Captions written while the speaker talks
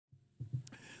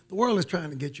The world is trying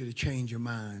to get you to change your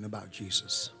mind about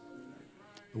Jesus.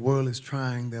 The world is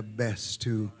trying their best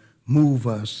to move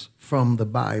us from the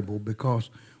Bible because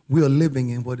we are living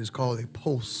in what is called a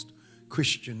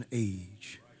post-Christian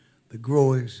age.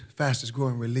 The fastest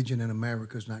growing religion in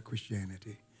America is not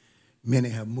Christianity. Many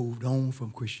have moved on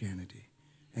from Christianity.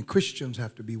 And Christians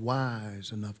have to be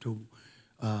wise enough to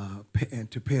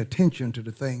pay attention to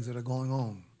the things that are going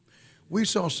on. We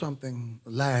saw something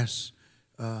last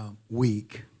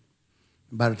week.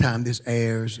 By the time this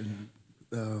airs and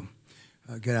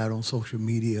get out on social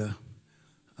media,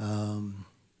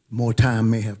 more time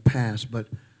may have passed. But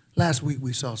last week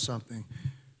we saw something.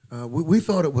 We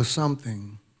thought it was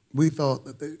something. We thought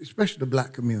that, especially the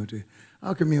black community,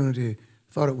 our community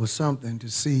thought it was something to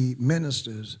see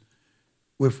ministers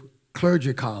with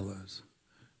clergy collars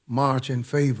march in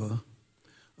favor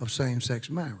of same-sex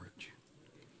marriage.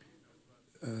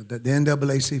 That the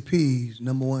NAACP's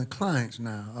number one clients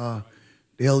now are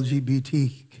the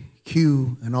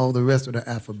LGBTQ and all the rest of the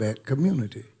alphabet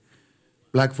community.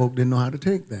 Black folk didn't know how to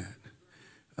take that.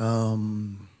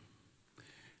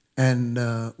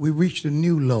 We reached a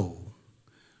new low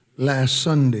last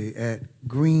Sunday at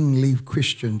Greenleaf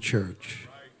Christian Church.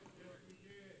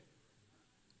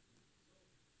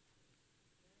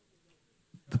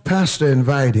 The pastor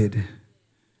invited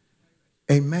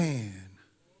a man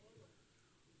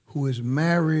who is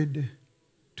married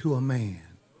to a man,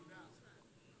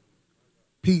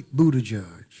 Pete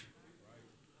Buttigieg,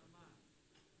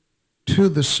 to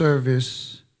the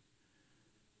service,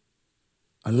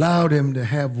 allowed him to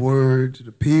have words, it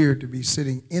appeared to be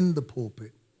sitting in the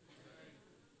pulpit,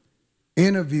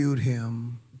 interviewed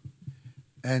him,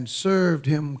 and served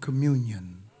him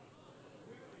communion.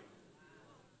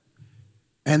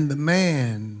 And the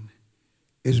man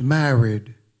is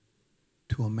married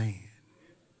to a man.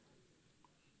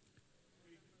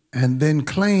 And then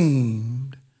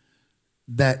claimed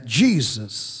that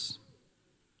Jesus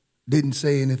didn't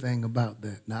say anything about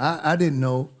that. Now, I didn't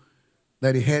know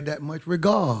that he had that much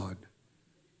regard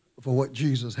for what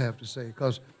Jesus had to say,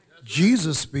 because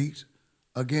Jesus speaks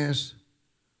against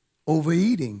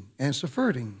overeating and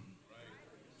subverting.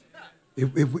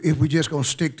 If we're just going to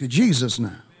stick to Jesus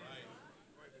now.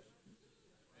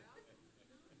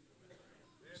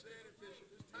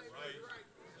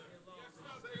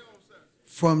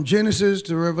 From Genesis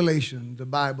to Revelation, the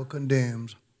Bible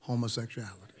condemns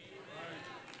homosexuality.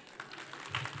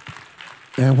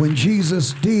 And when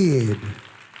Jesus did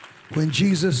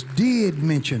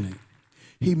mention it,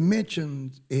 he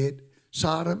mentioned it,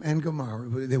 Sodom and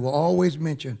Gomorrah. They were always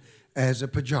mentioned as a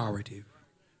pejorative,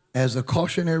 as a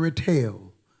cautionary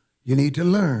tale. You need to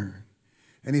learn.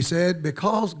 And he said,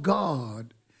 because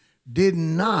God did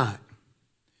not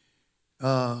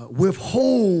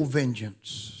withhold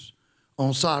vengeance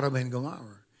on Sodom and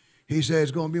Gomorrah, he said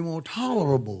it's going to be more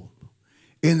tolerable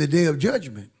in the day of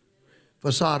judgment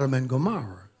for Sodom and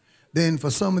Gomorrah than for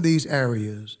some of these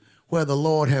areas where the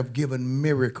Lord have given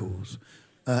miracles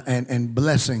and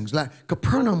blessings. Like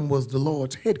Capernaum was the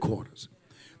Lord's headquarters.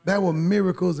 There were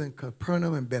miracles in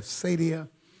Capernaum and Bethsaida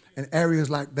and areas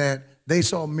like that. They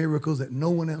saw miracles that no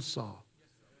one else saw,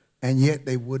 and yet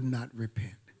they would not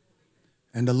repent.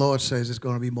 And the Lord says it's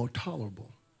going to be more tolerable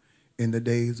in the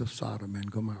days of Sodom and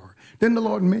Gomorrah. Then the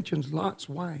Lord mentions Lot's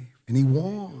wife, and he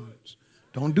warns,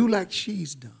 don't do like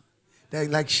she's done,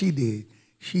 like she did.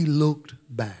 She looked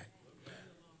back.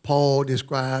 Paul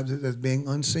describes it as being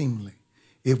unseemly.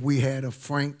 If we had a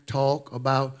frank talk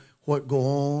about what go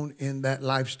on in that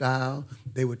lifestyle,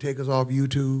 they would take us off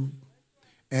YouTube,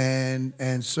 and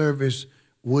service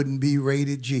wouldn't be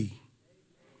rated G,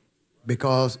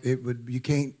 because it would, you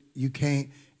can't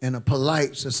in a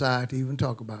polite society even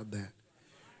talk about that.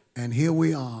 And here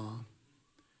we are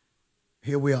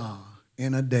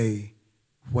in a day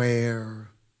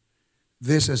where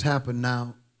this has happened.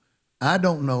 Now, I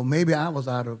don't know, maybe I was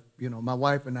out of, my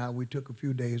wife and I, we took a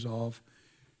few days off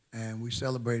and we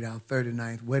celebrated our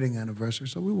 39th wedding anniversary,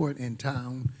 so we weren't in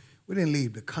town. We didn't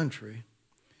leave the country,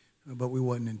 but we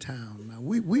wasn't in town. Now,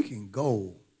 we can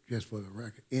go, just for the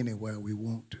record, anywhere we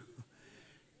want to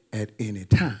at any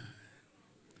time.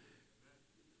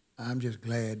 I'm just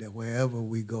glad that wherever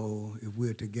we go, if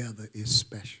we're together, it's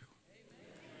special.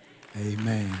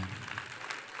 Amen.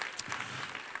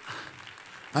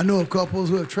 I know of couples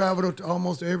who have traveled to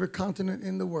almost every continent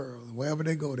in the world. Wherever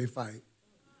they go, they fight.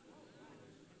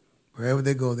 Wherever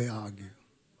they go, they argue.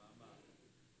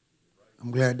 I'm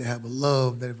glad to have a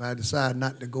love that if I decide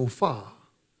not to go far,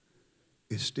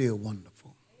 it's still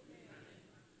wonderful.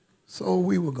 So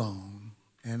we were gone.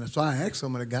 And so I asked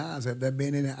some of the guys, have there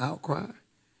been any outcry?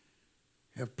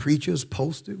 Have preachers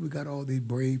posted? We got all these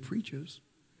brave preachers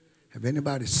Have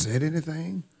anybody said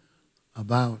anything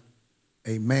about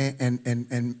a man?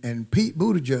 And Pete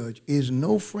Buttigieg is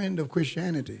no friend of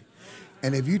Christianity.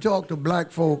 And if you talk to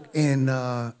black folk in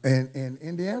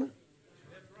Indiana,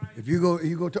 if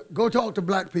you go talk to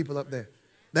black people up there,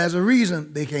 there's a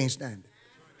reason they can't stand it.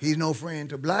 He's no friend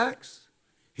to blacks.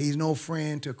 He's no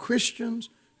friend to Christians.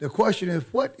 The question is,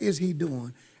 what is he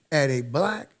doing at a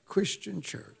black Christian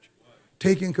church,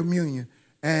 taking communion?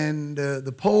 And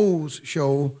the polls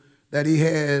show that he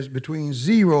has between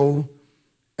 0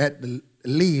 at the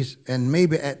least and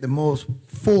maybe at the most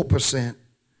 4%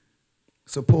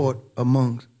 support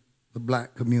amongst the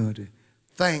black community.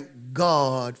 Thank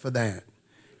God for that.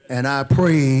 And I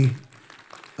pray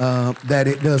that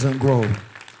it doesn't grow.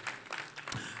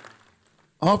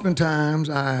 Oftentimes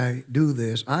I do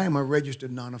this. I am a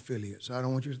registered non-affiliate, so I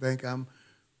don't want you to think I'm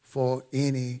for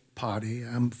any party.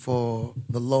 I'm for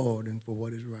the Lord and for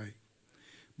what is right.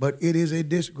 But it is a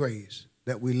disgrace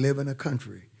that we live in a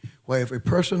country where if a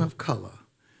person of color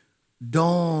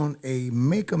don a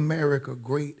Make America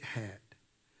Great hat,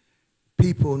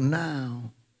 people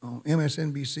now on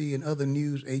MSNBC and other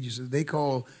news agencies, they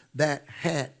call that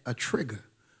hat a trigger.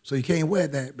 So you can't wear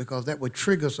that because that would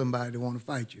trigger somebody to want to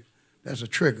fight you. That's a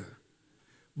trigger.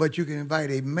 But you can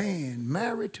invite a man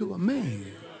married to a man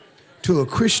to a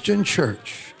Christian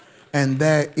church, and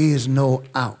there is no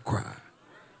outcry.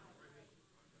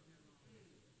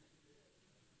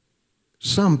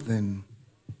 Something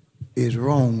is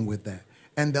wrong with that.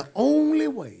 And the only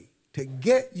way to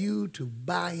get you to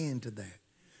buy into that,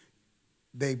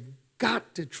 they've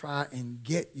got to try and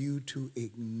get you to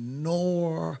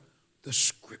ignore the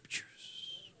scriptures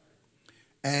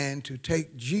and to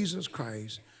take Jesus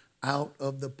Christ out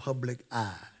of the public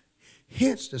eye.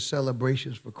 Hence the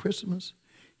celebrations for Christmas.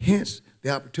 Hence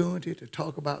the opportunity to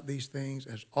talk about these things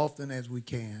as often as we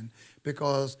can,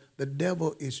 because the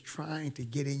devil is trying to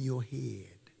get in your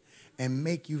head and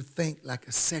make you think like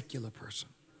a secular person,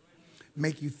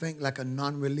 make you think like a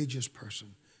non-religious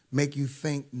person, make you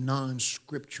think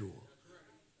non-scriptural.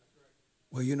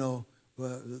 Well,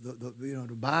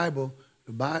 the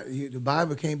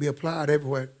Bible can't be applied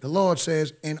everywhere. The Lord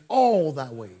says, in all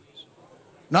thy ways,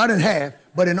 not in half,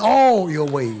 but in all your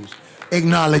ways,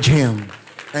 acknowledge him,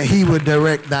 and he will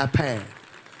direct thy path.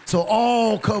 So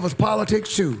all covers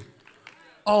politics too.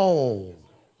 All.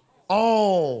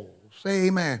 Say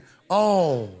amen.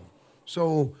 All.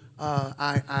 So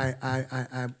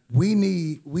we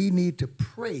need to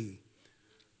pray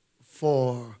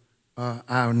for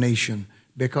our nation,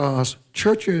 because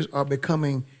churches are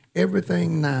becoming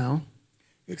everything now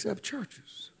except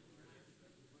churches.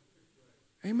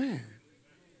 Amen.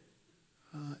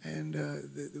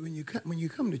 When you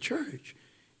come to church,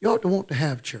 you ought to want to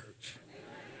have church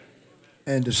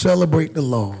and to celebrate the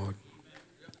Lord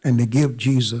and to give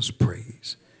Jesus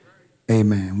praise.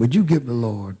 Amen. Would you give the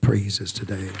Lord praises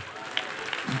today?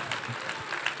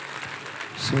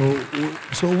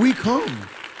 So we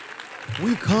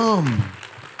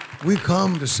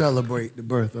come to celebrate the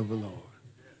birth of the Lord.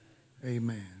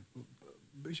 Amen.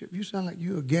 Bishop, you sound like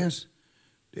you're against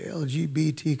the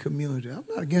LGBT community. I'm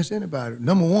not against anybody.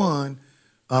 Number one,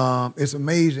 it's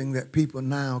amazing that people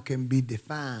now can be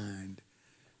defined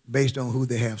based on who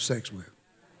they have sex with.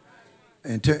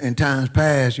 In times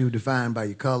past, you were defined by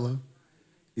your color,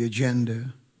 your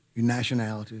gender, your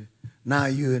nationality. Now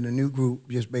you're in a new group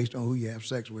just based on who you have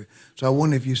sex with. So I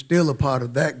wonder if you're still a part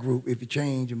of that group if you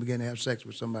change and begin to have sex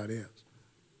with somebody else.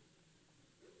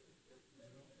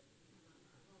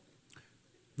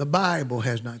 The Bible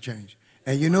has not changed.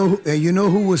 And you know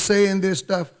who was saying this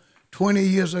stuff 20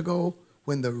 years ago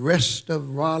when the rest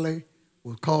of Raleigh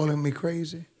was calling me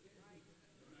crazy?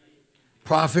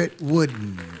 Prophet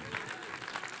Wooden.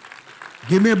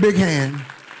 Give me a big hand.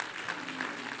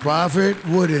 Prophet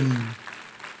Wooden.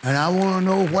 And I want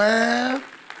to know, where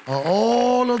are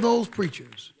all of those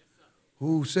preachers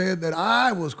who said that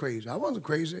I was crazy? I wasn't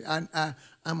crazy.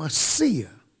 I'm a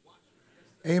seer.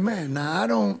 Amen. Now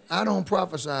I don't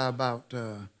prophesy about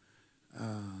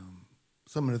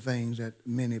some of the things that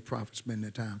many prophets spend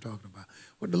their time talking about.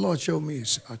 What the Lord showed me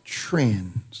is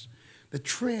trends. The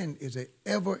trend is an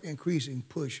ever-increasing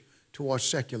push towards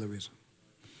secularism.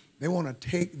 They want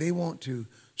to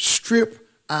strip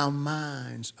our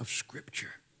minds of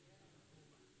Scripture.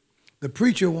 The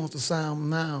preacher wants to sound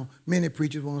now, many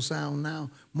preachers want to sound now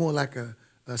more like a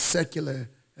secular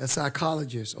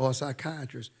psychologist or a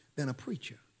psychiatrist than a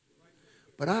preacher.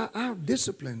 But our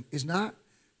discipline is not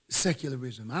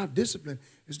secularism. Our discipline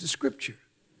is the Scripture.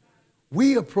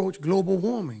 We approach global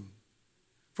warming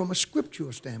from a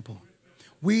scriptural standpoint.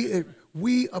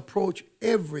 We approach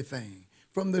everything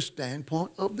from the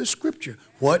standpoint of the scripture.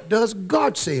 What does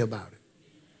God say about it?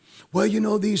 Well, you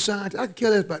know, these scientists, I can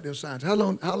care less about their science. How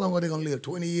long are they going to live?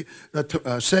 20 years,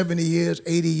 70 years,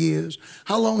 80 years?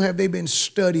 How long have they been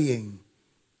studying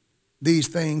these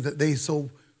things that they so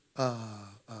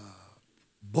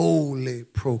boldly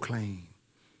proclaim?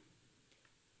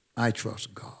 I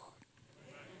trust God.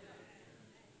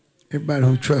 Everybody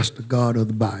who trusts the God of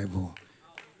the Bible,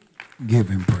 give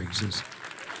him praises.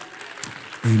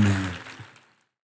 Amen.